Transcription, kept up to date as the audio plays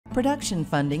Production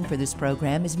funding for this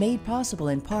program is made possible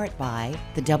in part by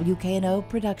the WKNO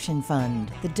Production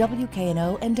Fund, the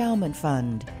WKNO Endowment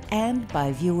Fund, and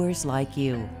by viewers like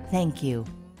you. Thank you.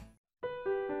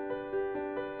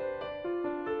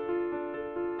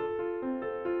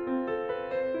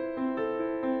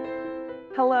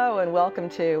 Hello and welcome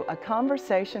to A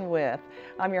Conversation With.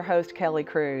 I'm your host, Kelly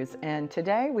Cruz, and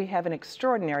today we have an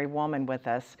extraordinary woman with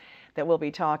us that we'll be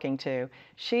talking to.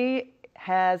 She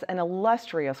has an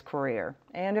illustrious career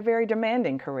and a very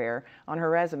demanding career on her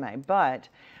resume, but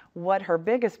what her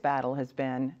biggest battle has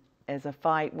been is a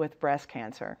fight with breast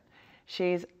cancer.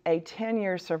 She's a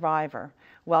 10-year survivor.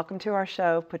 Welcome to our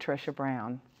show, Patricia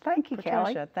Brown. Thank you,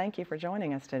 Kelly. Patricia, thank you for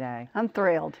joining us today. I'm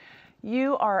thrilled.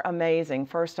 You are amazing.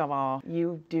 First of all,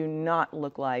 you do not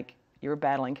look like you're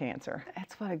battling cancer.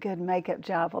 That's what a good makeup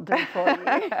job will do for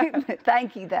you.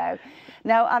 Thank you, though.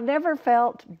 No, I've never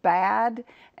felt bad,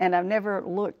 and I've never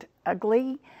looked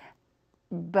ugly,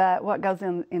 but what goes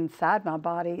inside my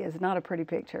body is not a pretty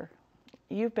picture.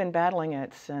 You've been battling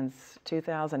it since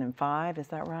 2005, is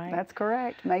that right? That's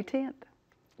correct, May 10th.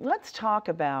 Let's talk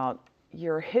about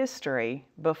your history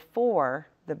before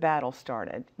the battle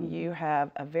started. Mm-hmm. You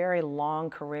have a very long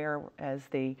career as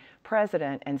the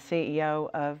president and CEO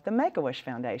of the Make-A-Wish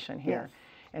Foundation here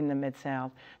in the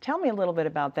Mid-South. Tell me a little bit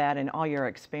about that and all your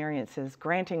experiences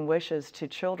granting wishes to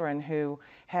children who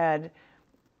had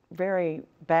very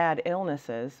bad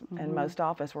illnesses and most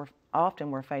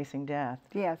often were facing death.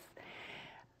 Yes.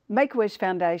 Make-A-Wish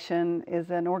Foundation is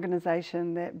an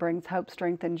organization that brings hope,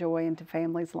 strength, and joy into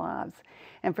families' lives.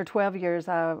 And for 12 years,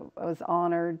 I was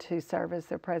honored to serve as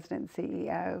their president and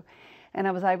CEO. And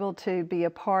I was able to be a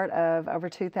part of over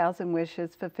 2,000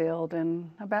 wishes fulfilled and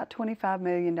about $25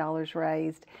 million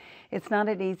raised. It's not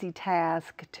an easy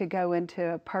task to go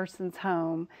into a person's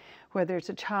home where there's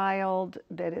a child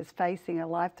that is facing a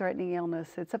life-threatening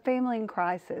illness. It's a family in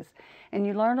crisis. And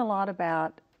you learn a lot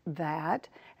about that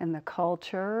and the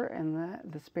culture and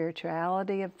the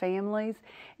spirituality of families,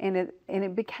 and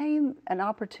it became an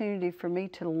opportunity for me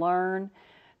to learn,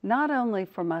 not only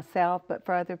for myself but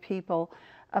for other people,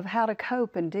 of how to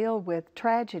cope and deal with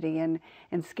tragedy and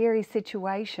scary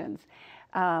situations.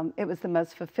 It was the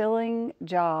most fulfilling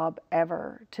job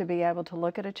ever to be able to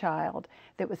look at a child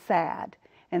that was sad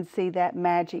and see that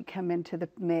magic come into the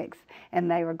mix,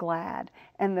 and they were glad.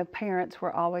 And the parents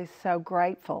were always so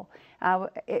grateful.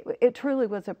 It truly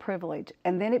was a privilege.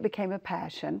 And then it became a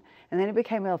passion, and then it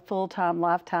became a full-time,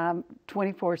 lifetime,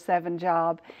 24/7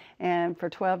 job. And for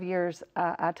 12 years,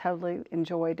 I totally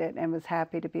enjoyed it and was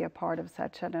happy to be a part of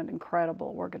such an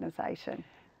incredible organization.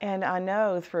 And I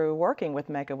know through working with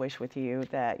Make-A-Wish with you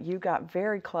that you got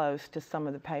very close to some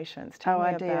of the patients. Tell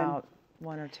me about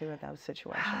one or two of those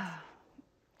situations.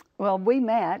 Well, we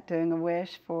met doing a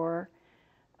wish for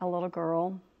a little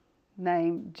girl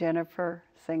named Jennifer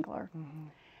Singler. Mm-hmm.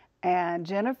 And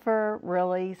Jennifer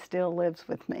really still lives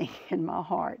with me in my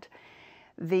heart.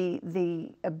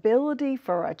 The ability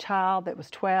for a child that was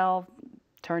 12,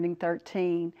 turning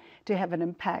 13, to have an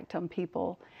impact on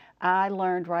people, I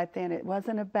learned right then it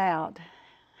wasn't about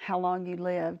how long you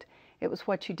lived, it was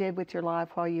what you did with your life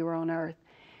while you were on earth.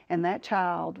 And that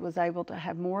child was able to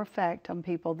have more effect on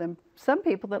people than some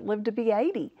people that lived to be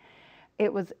 80.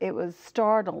 It was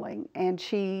startling, and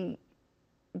she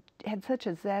had such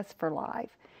a zest for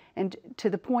life, and to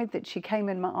the point that she came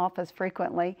in my office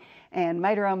frequently and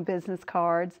made her own business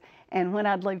cards. And when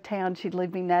I'd leave town, she'd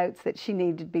leave me notes that she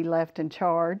needed to be left in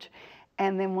charge.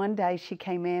 And then one day she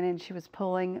came in and she was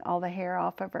pulling all the hair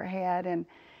off of her head, and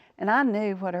I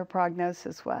knew what her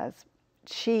prognosis was.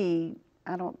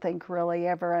 I don't think really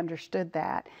ever understood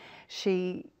that.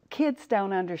 Kids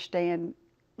don't understand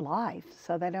life,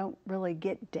 so they don't really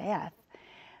get death,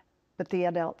 but the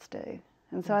adults do.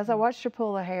 And so as I watched her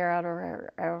pull the hair out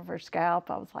of her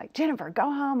scalp, I was like, Jennifer, go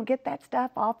home and get that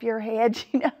stuff off your head.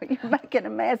 You know, you're making a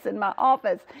mess in my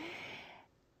office.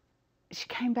 She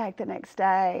came back the next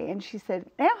day and she said,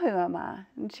 now who am I?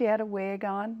 And she had a wig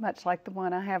on, much like the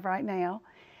one I have right now,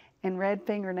 and red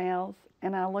fingernails.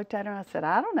 And I looked at her and I said,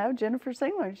 I don't know, Jennifer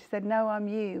Singler. And she said, no, I'm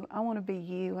you. I want to be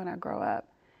you when I grow up.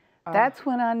 Oh. That's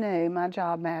when I knew my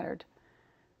job mattered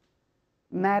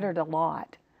a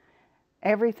lot.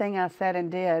 Everything I said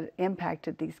and did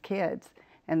impacted these kids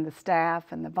and the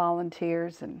staff and the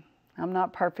volunteers. And I'm not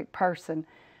a perfect person,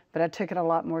 but I took it a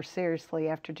lot more seriously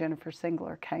after Jennifer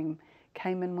Singler came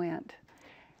and went.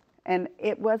 And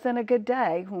it wasn't a good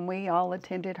day when we all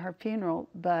attended her funeral,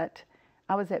 but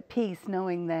I was at peace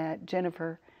knowing that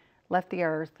Jennifer left the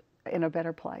earth in a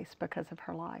better place because of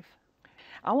her life.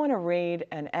 I want to read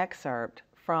an excerpt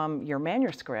from your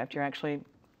manuscript. You're actually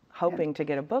hoping to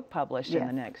get a book published in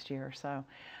the next year or so.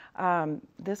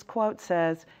 This quote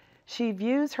says, "She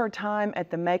views her time at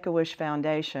the Make-A-Wish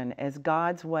Foundation as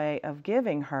God's way of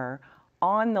giving her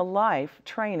on-the-life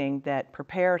training that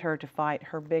prepared her to fight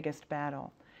her biggest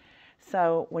battle."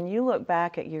 So when you look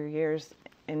back at your years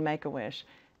in Make-A-Wish,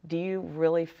 do you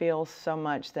really feel so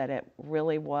much that it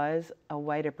really was a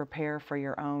way to prepare for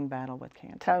your own battle with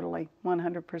cancer? Totally,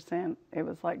 100%. It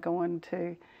was like going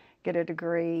to get a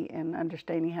degree and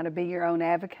understanding how to be your own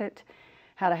advocate,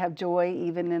 how to have joy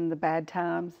even in the bad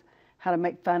times, how to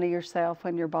make fun of yourself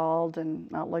when you're bald and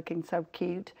not looking so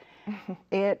cute.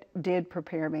 It did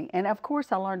prepare me. And of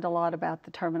course I learned a lot about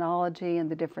the terminology and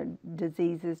the different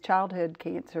diseases, childhood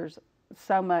cancers.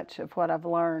 So much of what I've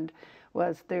learned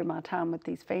was through my time with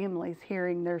these families,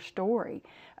 hearing their story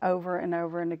over and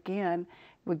over and again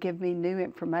would give me new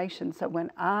information. So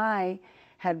when I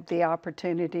had the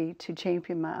opportunity to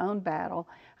champion my own battle,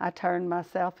 I turned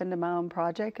myself into my own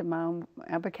project, and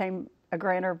I became a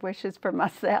granter of wishes for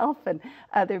myself and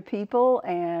other people,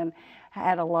 and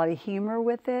had a lot of humor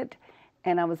with it.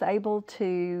 And I was able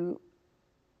to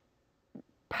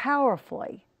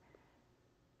powerfully,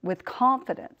 with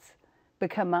confidence,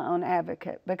 become my own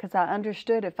advocate, because I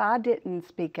understood if I didn't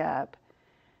speak up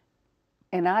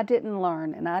and I didn't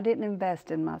learn and I didn't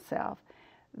invest in myself,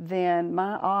 then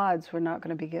my odds were not going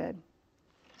to be good.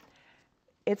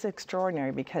 It's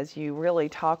extraordinary because you really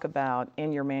talk about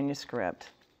in your manuscript,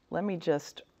 let me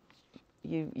just,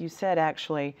 you said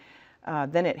actually,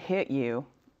 then it hit you.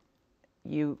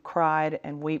 You cried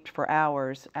and wept for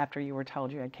hours after you were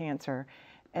told you had cancer,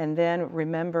 and then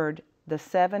remembered the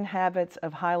 7 habits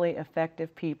of highly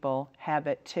effective people,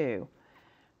 habit 2.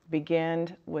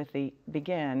 Begin with the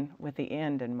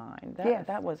end in mind. Yes.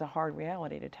 That was a hard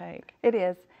reality to take. It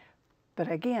is.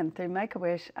 But again, through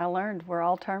Make-A-Wish, I learned we're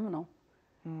all terminal.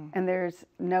 And there's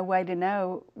no way to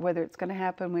know whether it's going to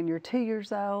happen when you're 2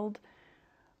 years old,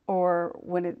 or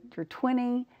when you're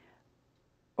 20,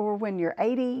 or when you're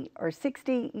 80 or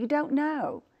 60. You don't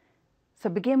know. So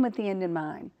begin with the end in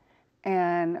mind.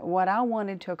 And what I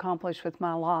wanted to accomplish with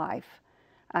my life,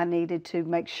 I needed to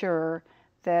make sure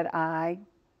that I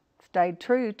stayed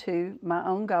true to my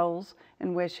own goals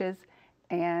and wishes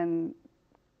and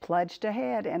plunged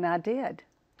ahead, and I did.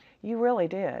 You really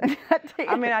did. I did.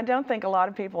 I mean, I don't think a lot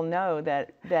of people know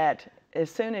that as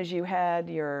soon as you had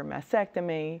your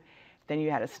mastectomy, then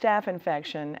you had a staph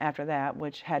infection after that,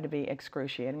 which had to be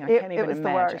excruciating. I can't even imagine.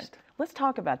 The worst. Let's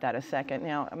talk about that a second.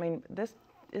 Now, I mean, this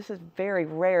is very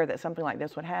rare that something like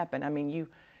this would happen. I mean,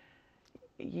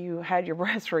 you had your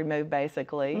breast removed,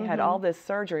 basically, had all this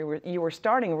surgery. You were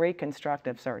starting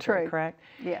reconstructive surgery, correct?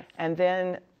 Yes. And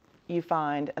then you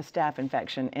find a staph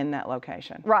infection in that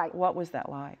location. Right. What was that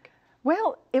like?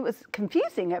 Well, it was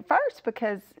confusing at first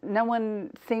because no one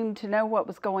seemed to know what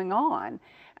was going on.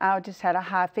 I just had a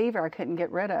high fever I couldn't get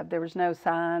rid of. There was no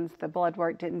signs. The blood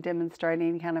work didn't demonstrate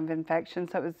any kind of infection,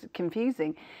 so it was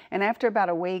confusing. And after about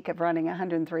a week of running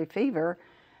 103 fever,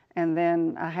 and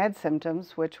then I had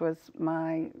symptoms, which was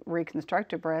my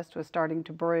reconstructed breast was starting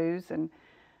to bruise and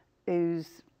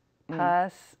ooze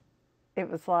pus. It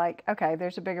was like, okay,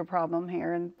 there's a bigger problem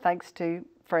here. And thanks to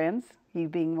friends, you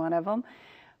being one of them,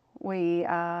 we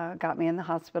got me in the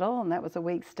hospital, and that was a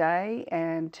week's stay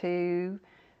and 2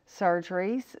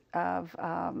 surgeries of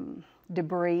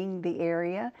debriding the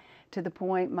area to the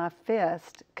point my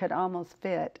fist could almost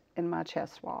fit in my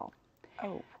chest wall.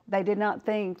 Oh. They did not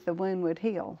think the wound would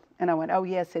heal. And I went, oh,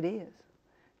 yes, it is,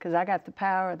 because I got the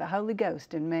power of the Holy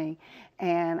Ghost in me.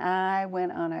 And I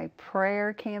went on a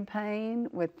prayer campaign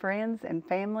with friends and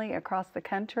family across the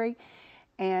country.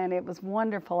 And it was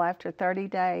wonderful after 30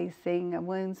 days seeing a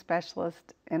wound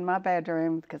specialist in my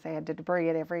bedroom, because they had to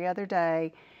debride it every other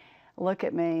day, look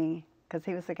at me, because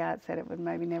he was the guy that said it would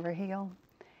maybe never heal,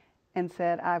 and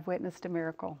said, I've witnessed a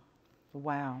miracle.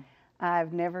 Wow.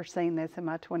 I've never seen this in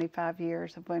my 25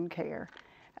 years of wound care,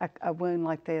 a wound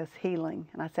like this healing.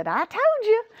 And I said, I told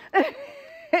you.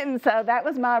 And so that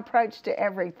was my approach to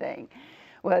everything,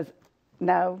 was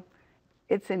no,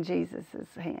 it's in Jesus'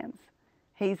 hands.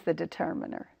 He's the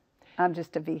determiner. I'm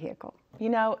just a vehicle. You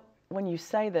know, when you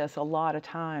say this, a lot of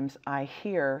times I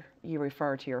hear you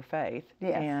refer to your faith.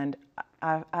 Yes. And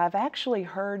I've actually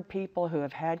heard people who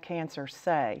have had cancer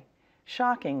say,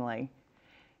 shockingly,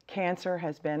 cancer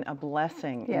has been a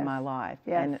blessing in my life.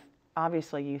 Yes. And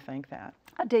obviously you think that.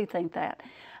 I do think that.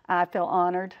 I feel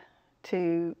honored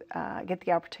to get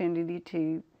the opportunity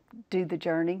to do the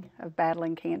journey of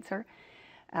battling cancer.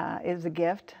 It was a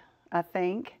gift, I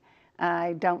think.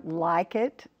 I don't like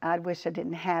it. I wish I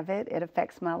didn't have it. It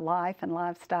affects my life and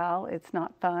lifestyle. It's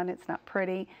not fun. It's not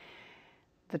pretty.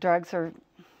 The drugs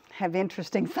have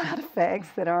interesting side effects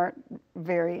that aren't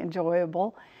very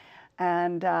enjoyable.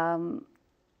 And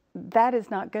that is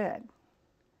not good.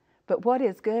 But what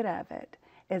is good of it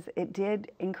is it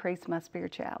did increase my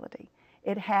spirituality.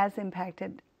 It has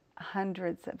impacted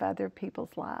hundreds of other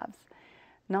people's lives.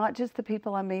 Not just the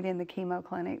people I meet in the chemo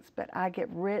clinics, but I get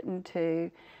written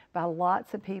to by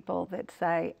lots of people that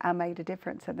say I made a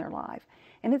difference in their life.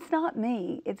 And it's not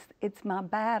me, it's my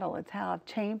battle, it's how I've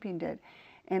championed it,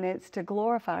 and it's to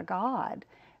glorify God.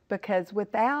 Because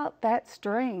without that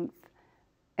strength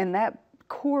and that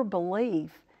core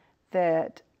belief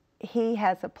that He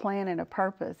has a plan and a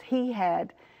purpose, He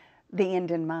had the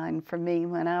end in mind for me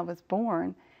when I was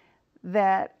born,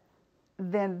 that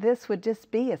then this would just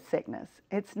be a sickness.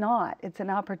 It's not, it's an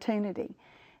opportunity.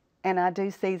 And I do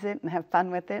seize it and have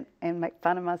fun with it and make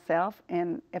fun of myself.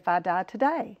 And if I die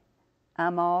today,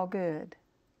 I'm all good.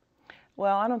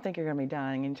 Well, I don't think you're going to be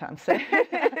dying anytime soon.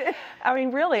 I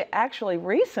mean, really, actually,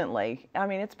 recently, I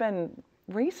mean, it's been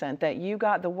recent that you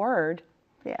got the word,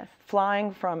 Yes.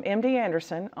 flying from MD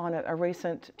Anderson on a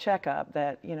recent checkup,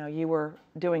 that, you know, you were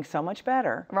doing so much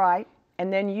better. Right.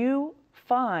 And then you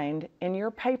find in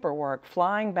your paperwork,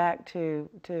 flying back to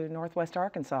Northwest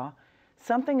Arkansas,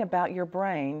 something about your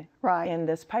brain Right. in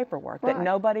this paperwork that Right.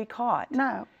 nobody caught.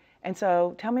 No. And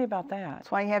so tell me about that.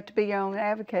 That's why you have to be your own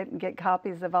advocate and get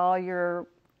copies of all your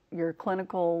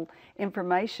clinical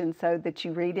information so that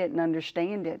you read it and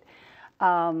understand it.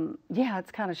 Yeah,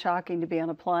 it's kind of shocking to be on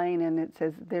a plane and it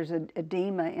says there's an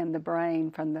edema in the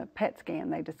brain from the PET scan.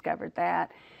 They discovered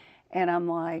that. And I'm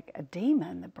like, edema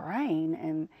in the brain?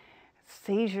 And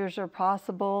seizures are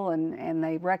possible, and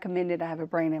they recommended I have a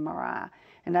brain MRI.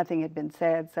 And nothing had been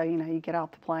said, so, you know, you get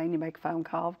off the plane, you make a phone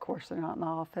call. Of course, they're not in the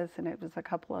office, and it was a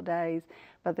couple of days.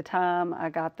 By the time I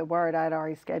got the word, I'd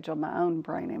already scheduled my own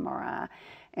brain MRI.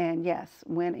 And yes,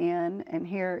 went in, and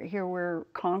here we're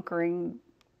conquering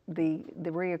the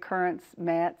reoccurrence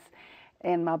mets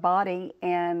in my body,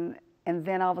 and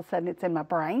then all of a sudden it's in my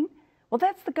brain. Well,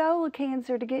 that's the goal of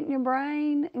cancer, to get in your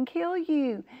brain and kill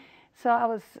you. So I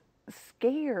was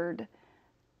scared,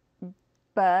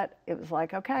 but it was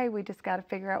like, okay, we just got to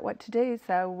figure out what to do.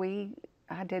 So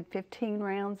I did 15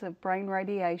 rounds of brain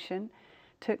radiation,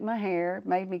 took my hair,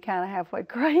 made me kind of halfway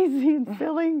crazy and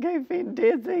silly and goofy and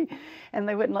dizzy, and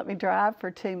they wouldn't let me drive for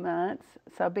 2 months.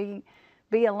 So be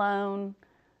alone,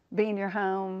 be in your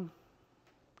home,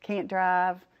 can't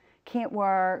drive, can't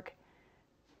work.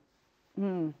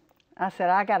 I said,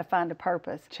 I got to find a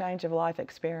purpose. Change of life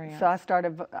experience. So I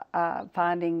started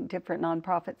finding different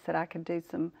nonprofits that I could do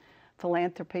some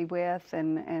philanthropy with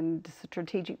and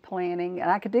strategic planning, and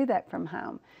I could do that from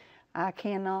home. I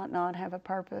cannot not have a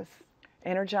purpose.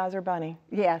 Energizer Bunny.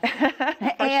 Yes.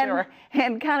 Sure.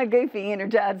 And kind of goofy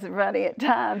Energizer Bunny at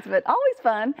times, but always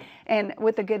fun and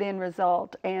with a good end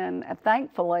result. And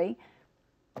thankfully,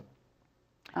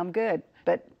 I'm good.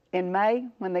 But in May,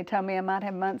 when they told me I might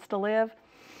have months to live,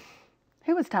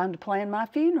 it was time to plan my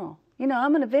funeral. You know,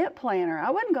 I'm an event planner.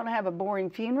 I wasn't going to have a boring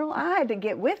funeral. I had to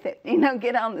get with it, you know,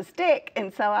 get on the stick.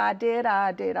 And so I did.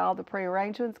 I did all the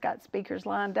prearrangements, got speakers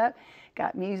lined up,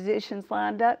 got musicians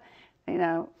lined up. You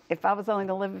know, if I was only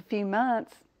going to live a few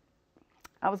months,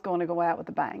 I was going to go out with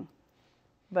a bang.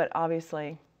 But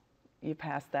obviously, you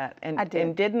passed that. And I did.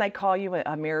 And didn't they call you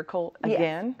a miracle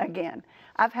again? Yes, again.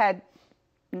 I've had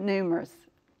numerous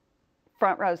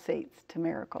front row seats to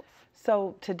miracles.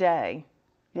 So today,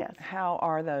 Yes. how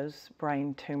are those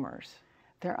brain tumors?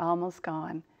 They're almost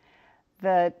gone.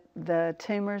 The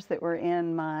tumors that were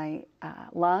in my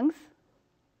lungs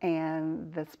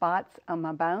and the spots on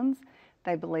my bones,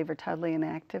 they believe are totally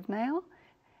inactive now.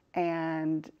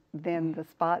 And then the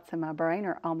spots in my brain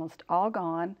are almost all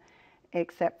gone,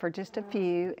 except for just a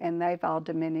few, and they've all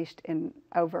diminished in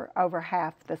over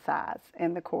half the size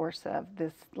in the course of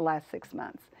this last 6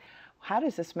 months. How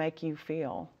does this make you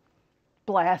feel?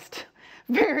 Blessed,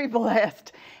 very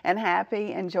blessed and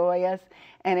happy and joyous,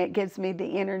 and it gives me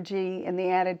the energy and the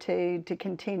attitude to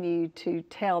continue to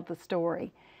tell the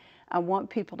story. I want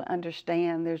people to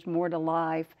understand there's more to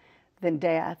life than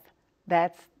death.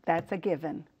 That's a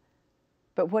given.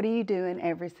 But what are you doing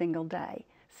every single day?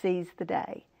 Seize the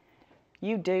day.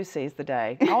 You do seize the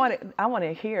day. I want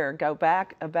to go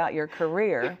back about your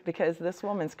career, because this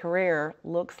woman's career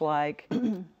looks like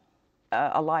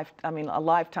a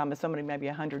lifetime of somebody maybe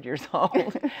 100 years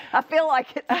old. I feel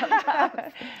like it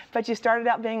sometimes. But you started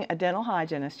out being a dental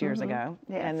hygienist years ago,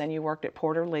 Yes. and then you worked at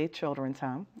Porter Lee Children's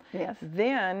Home. Yes.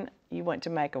 Then you went to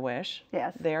Make-A-Wish.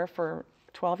 Yes. There for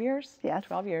 12 years? Yes.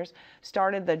 12 years.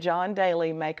 Started the John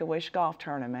Daly Make-A-Wish golf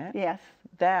tournament. Yes.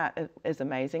 That is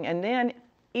amazing. And then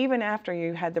even after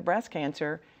you had the breast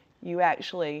cancer, you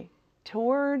actually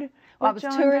toured. Well, I was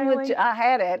touring with, I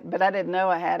had it, but I didn't know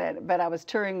I had it, but I was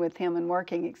touring with him and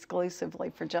working exclusively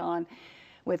for John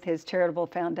with his charitable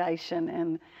foundation.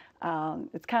 And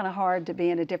it's kind of hard to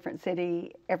be in a different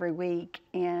city every week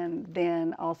and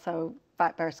then also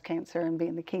fight breast cancer and be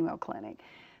in the chemo clinic.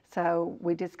 So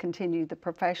we discontinued the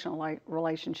professional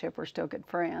relationship. We're still good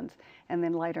friends. And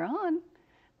then later on,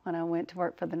 when I went to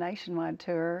work for the nationwide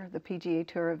tour, the PGA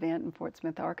Tour event in Fort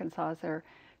Smith, Arkansas, as their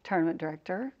tournament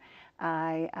director,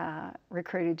 I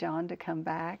recruited John to come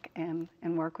back and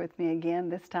work with me again.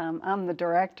 This time I'm the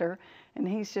director and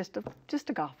he's just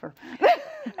a golfer.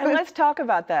 And let's talk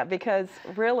about that, because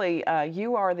really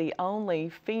you are the only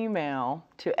female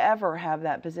to ever have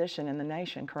that position in the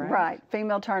nation, correct? Right,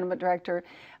 female tournament director.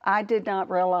 I did not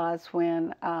realize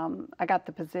when I got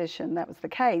the position that was the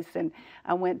case, and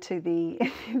I went to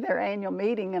their annual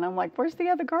meeting and I'm like, where's the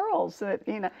other girls? That,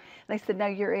 you know, they said, no,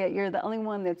 you're it. You're the only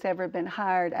one that's ever been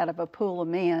hired out of a pool of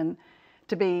men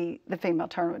to be the female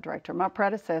tournament director. My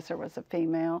predecessor was a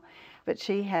female, but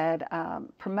she had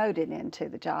promoted into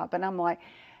the job. And I'm like,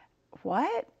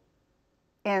 what?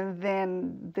 And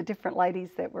then the different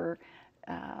ladies that were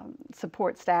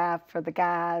support staff for the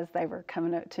guys, they were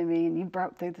coming up to me, and you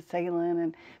broke through the ceiling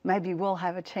and maybe we'll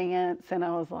have a chance. And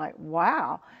I was like,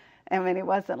 wow. I mean, it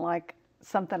wasn't like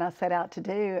something I set out to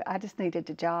do. I just needed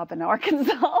a job in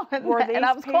Arkansas and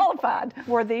I was qualified.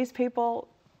 Were these people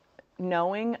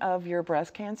knowing of your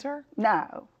breast cancer?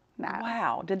 No, no.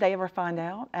 Wow. Did they ever find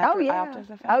out after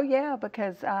the fact? Oh, yeah,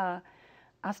 because I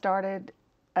started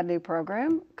a new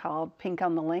program called Pink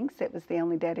on the Links. It was the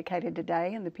only dedicated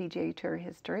today in the PGA Tour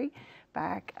history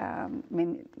back, a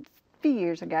few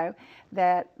years ago,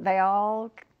 that they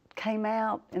all came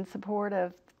out in support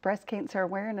of breast cancer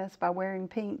awareness by wearing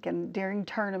pink and during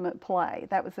tournament play.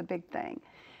 That was a big thing.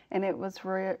 And it was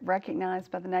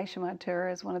recognized by the Nationwide Tour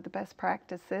as one of the best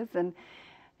practices. And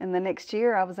the next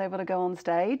year I was able to go on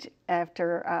stage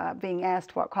after being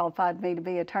asked what qualified me to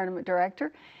be a tournament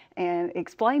director and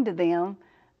explain to them,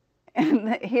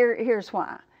 and here's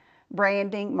why: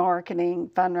 branding, marketing,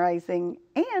 fundraising,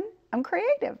 and I'm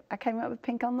creative. I came up with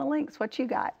Pink on the Links. What you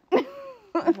got?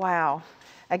 Wow.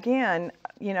 Again,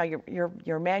 you know,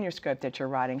 your manuscript that you're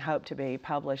writing, hope to be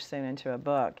published soon into a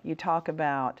book. You talk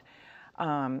about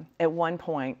at one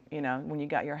point, you know, when you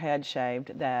got your head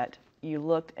shaved, that you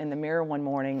looked in the mirror one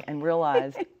morning and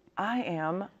realized, I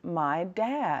am my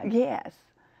dad. Yes.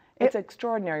 It's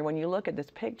extraordinary when you look at this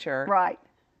picture. Right.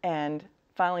 And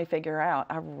finally figure out,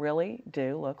 I really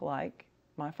do look like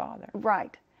my father.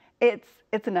 Right.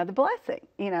 It's another blessing.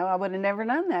 You know, I would have never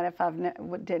known that if I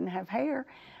didn't have hair.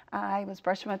 I was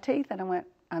brushing my teeth and I went,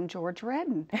 I'm George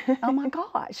Redden. Oh my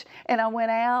gosh. And I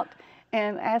went out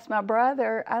and asked my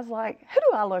brother, I was like, who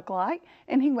do I look like?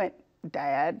 And he went,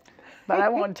 Dad. But I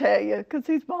won't tell you because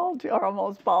he's bald or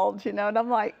almost bald, you know. And I'm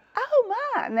like, oh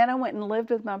my. And then I went and lived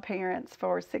with my parents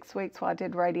for 6 weeks while I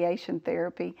did radiation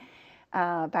therapy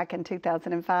back in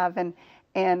 2005.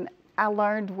 And I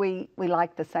learned we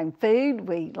like the same food,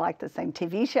 we like the same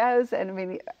TV shows. And I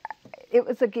mean, it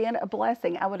was, again, a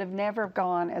blessing. I would have never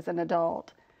gone as an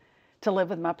adult to live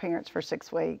with my parents for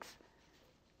 6 weeks.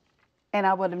 And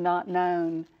I would have not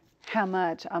known how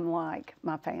much I'm like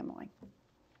my family.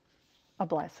 A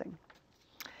blessing.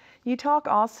 You talk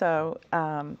also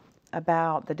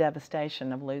about the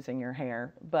devastation of losing your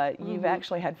hair, but you've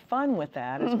actually had fun with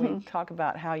that as we talk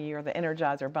about how you're the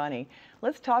Energizer Bunny.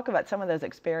 Let's talk about some of those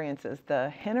experiences.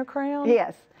 The henna crown?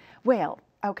 Yes. Well,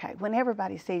 okay, when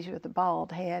everybody sees you with a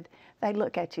bald head, they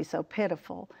look at you so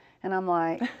pitiful. And I'm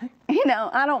like, you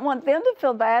know, I don't want them to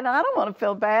feel bad, and I don't want to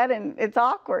feel bad, and it's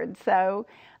awkward. So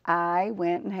I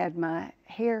went and had my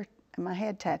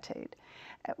head tattooed.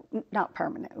 Not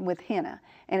permanent, with henna,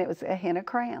 and it was a henna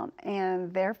crown,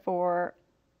 and therefore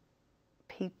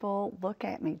people look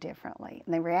at me differently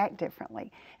and they react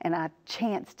differently. And I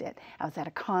chanced it. I was at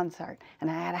a concert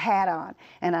and I had a hat on,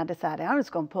 and I decided I'm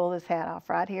just going to pull this hat off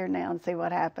right here now and see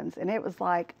what happens. And it was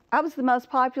like I was the most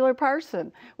popular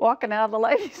person walking out of the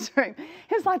ladies' room.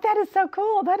 It was like, that is so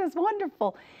cool, that is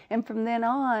wonderful. And from then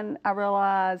on I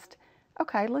realized,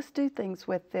 okay, let's do things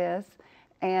with this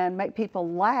and make people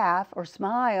laugh or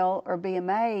smile or be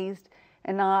amazed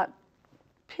and not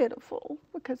pitiful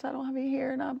because I don't have any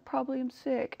hair and I probably am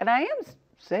sick. And I am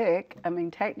sick. I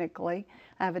mean, technically,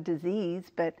 I have a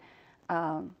disease, but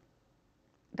don't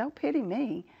pity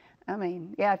me. I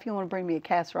mean, yeah, if you want to bring me a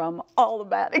casserole, I'm all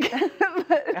about it.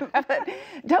 but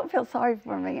don't feel sorry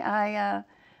for me.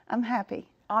 I'm happy.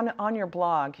 On your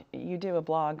blog, you do a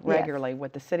blog regularly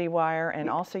with the City Wire, and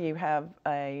also you have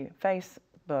a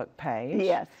Facebook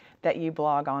page that you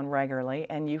blog on regularly,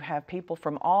 and you have people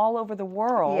from all over the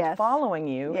world following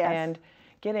you and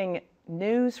getting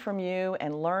news from you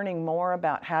and learning more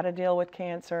about how to deal with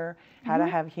cancer, how to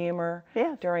have humor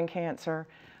during cancer.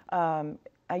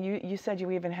 You said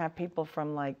you even have people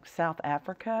from like South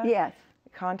Africa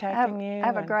contacting you. I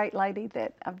have a great lady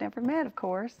that I've never met, of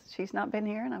course. She's not been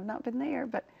here and I've not been there,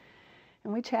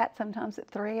 and we chat sometimes at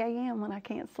 3 a.m. when I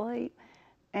can't sleep.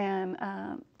 And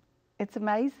it's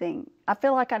amazing. I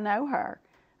feel like I know her.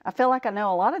 I feel like I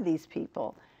know a lot of these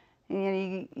people. You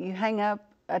know, you hang up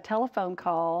a telephone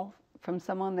call from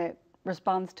someone that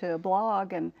responds to a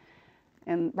blog, and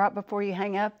right before you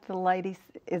hang up, the lady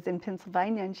is in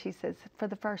Pennsylvania, and she says, "For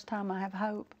the first time, I have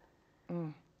hope."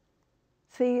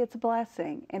 See, it's a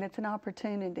blessing, and it's an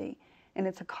opportunity, and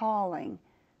it's a calling.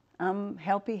 I'm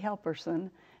Helpy Helperson,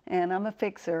 and I'm a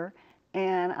fixer,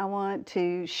 and I want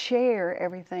to share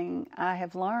everything I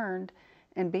have learned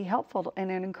and be helpful and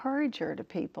an encourager to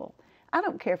people. I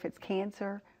don't care if it's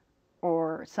cancer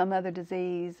or some other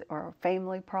disease or a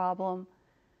family problem.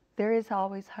 There is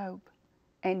always hope,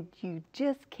 and you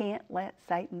just can't let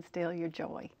Satan steal your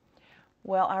joy.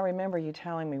 Well, I remember you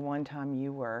telling me one time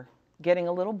you were getting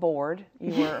a little bored.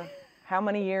 You were how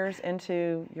many years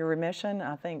into your remission?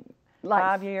 I think like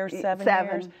 5 years, 7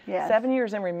 years? Yes. 7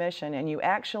 years in remission, and you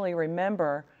actually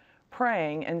remember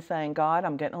praying and saying, "God,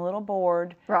 I'm getting a little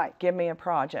bored. Right. Give me a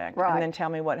project." Right. And then tell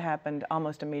me what happened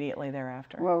almost immediately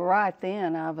thereafter. Well, right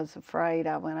then I was afraid.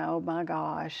 I went, "Oh my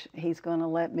gosh, he's going to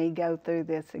let me go through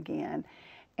this again."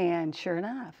 And sure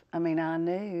enough, I mean, I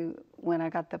knew when I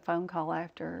got the phone call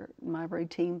after my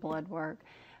routine blood work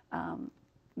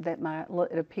that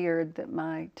it appeared that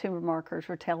my tumor markers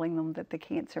were telling them that the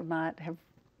cancer might have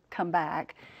come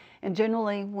back. And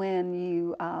generally when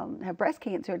you have breast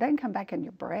cancer, it doesn't come back in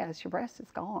your breast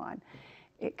is gone.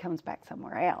 It comes back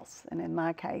somewhere else. And in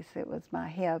my case, it was my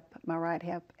hip, my right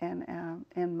hip, and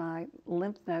my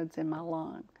lymph nodes in my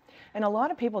lung. And a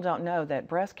lot of people don't know that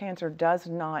breast cancer does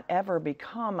not ever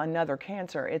become another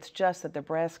cancer. It's just that the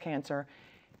breast cancer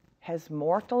has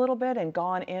morphed a little bit and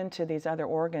gone into these other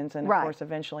organs and, of course,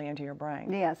 eventually into your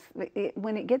brain. Yes.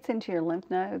 When it gets into your lymph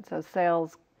nodes, those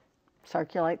cells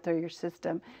circulate through your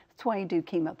system. That's why you do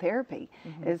chemotherapy,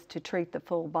 is to treat the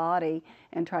full body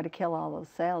and try to kill all those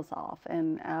cells off.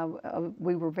 And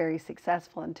we were very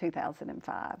successful in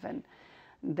 2005, and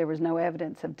there was no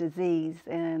evidence of disease.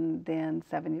 And then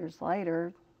 7 years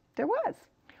later, there was.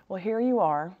 Well, here you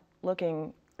are,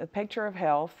 looking a picture of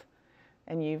health,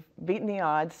 and you've beaten the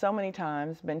odds so many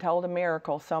times, been told a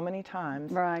miracle so many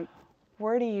times. Right.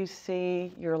 Where do you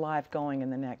see your life going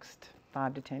in the next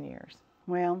 5 to 10 years?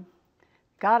 Well,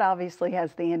 God obviously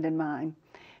has the end in mind,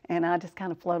 and I just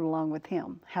kind of float along with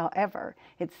him. However,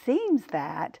 it seems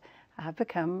that I've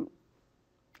become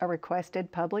a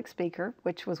requested public speaker,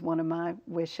 which was one of my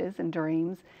wishes and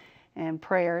dreams and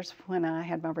prayers when I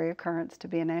had my reoccurrence to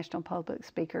be a national public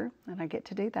speaker, and I get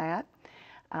to do that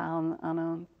on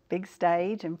a big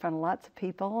stage in front of lots of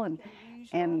people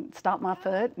and stomp my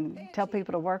foot and tell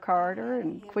people to work harder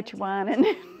and quit your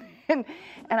whining. And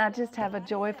I just have a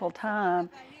joyful time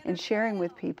in sharing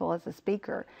with people as a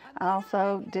speaker. I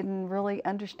also didn't really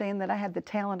understand that I had the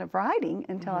talent of writing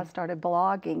until I started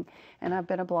blogging. And I've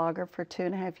been a blogger for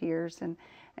 2.5 years, and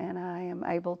I am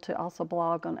able to also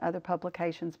blog on other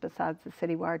publications besides the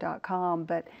citywire.com.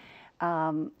 But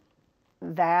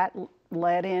that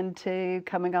led into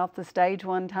coming off the stage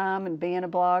one time and being a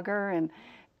blogger, and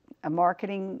a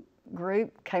marketing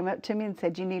group came up to me and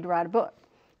said, "You need to write a book."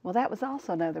 Well, that was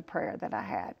also another prayer that I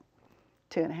had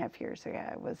 2.5 years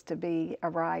ago, was to be a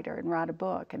writer and write a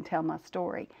book and tell my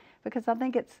story, because I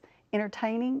think it's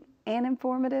entertaining and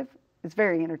informative. It's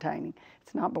very entertaining.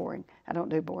 It's not boring. I don't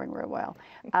do boring real well.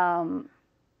 And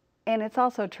it's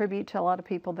also a tribute to a lot of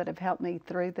people that have helped me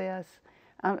through this.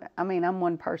 I mean, I'm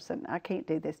one person. I can't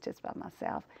do this just by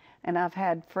myself. And I've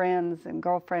had friends and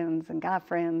girlfriends and guy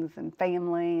friends and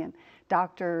family and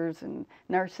doctors and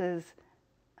nurses.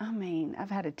 I mean, I've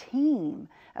had a team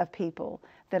of people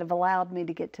that have allowed me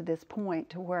to get to this point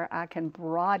to where I can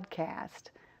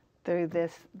broadcast through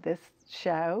this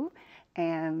show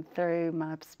and through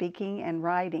my speaking and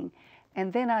writing.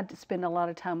 And then I spend a lot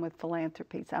of time with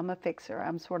philanthropies. I'm a fixer.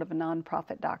 I'm sort of a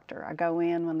nonprofit doctor. I go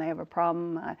in when they have a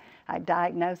problem. I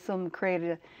diagnose them,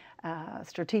 create a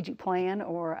strategic plan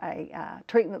or a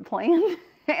treatment plan,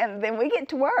 and then we get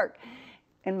to work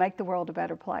and make the world a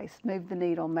better place, move the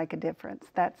needle, make a difference.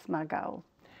 That's my goal.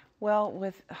 Well,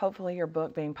 with hopefully your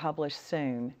book being published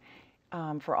soon,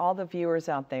 for all the viewers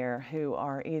out there who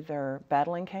are either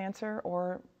battling cancer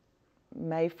or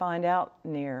may find out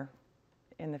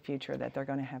in the future that they're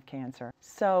going to have cancer.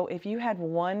 So if you had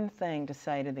one thing to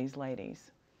say to these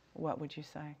ladies, what would you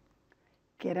say?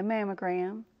 Get a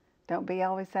mammogram. Don't be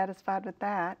always satisfied with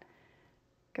that.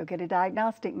 go get a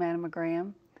diagnostic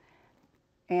mammogram.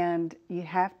 And you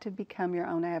have to become your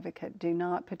own advocate. Do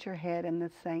not put your head in the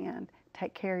sand.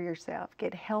 Take care of yourself.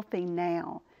 Get healthy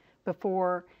now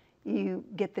before you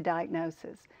get the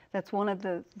diagnosis. That's one of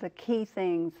the key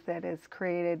things that has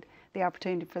created the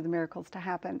opportunity for the miracles to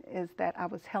happen, is that I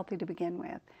was healthy to begin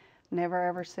with. Never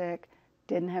ever sick,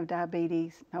 didn't have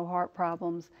diabetes, no heart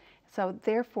problems. So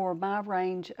therefore, my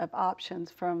range of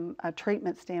options from a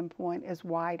treatment standpoint is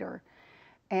wider.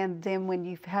 And then when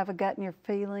you have a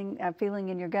feeling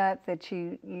in your gut that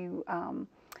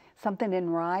something isn't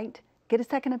right, get a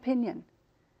second opinion.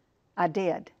 I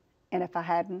did, and if I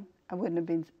hadn't, I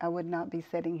would not be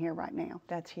sitting here right now.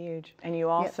 That's huge. And you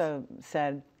also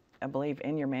said, I believe,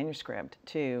 in your manuscript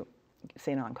to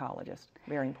see an oncologist.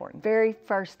 Very important. Very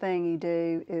first thing you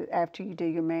do is, after you do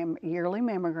your yearly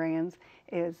mammograms,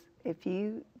 is if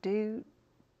you do,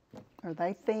 or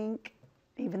they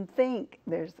even think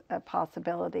there's a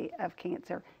possibility of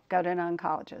cancer, go to an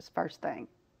oncologist first thing.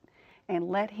 And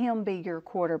let him be your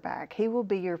quarterback. He will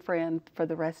be your friend for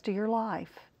the rest of your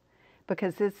life.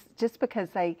 Because just because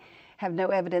they have no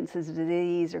evidence of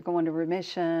disease or go into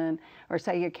remission or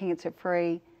say you're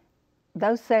cancer-free,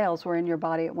 those cells were in your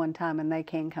body at one time and they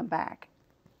can come back.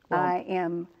 Well, I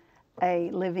am a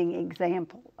living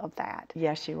example of that.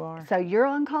 Yes, you are. So your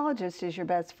oncologist is your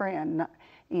best friend.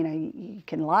 You know, you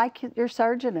can like your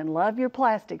surgeon and love your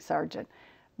plastic surgeon,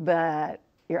 but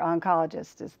your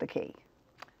oncologist is the key.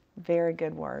 Very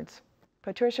good words.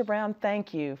 Patricia Brown,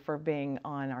 thank you for being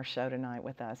on our show tonight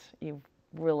with us. You've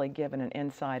really given an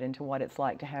insight into what it's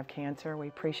like to have cancer. We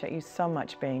appreciate you so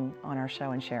much being on our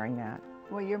show and sharing that.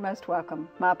 Well, you're most welcome.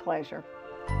 My pleasure.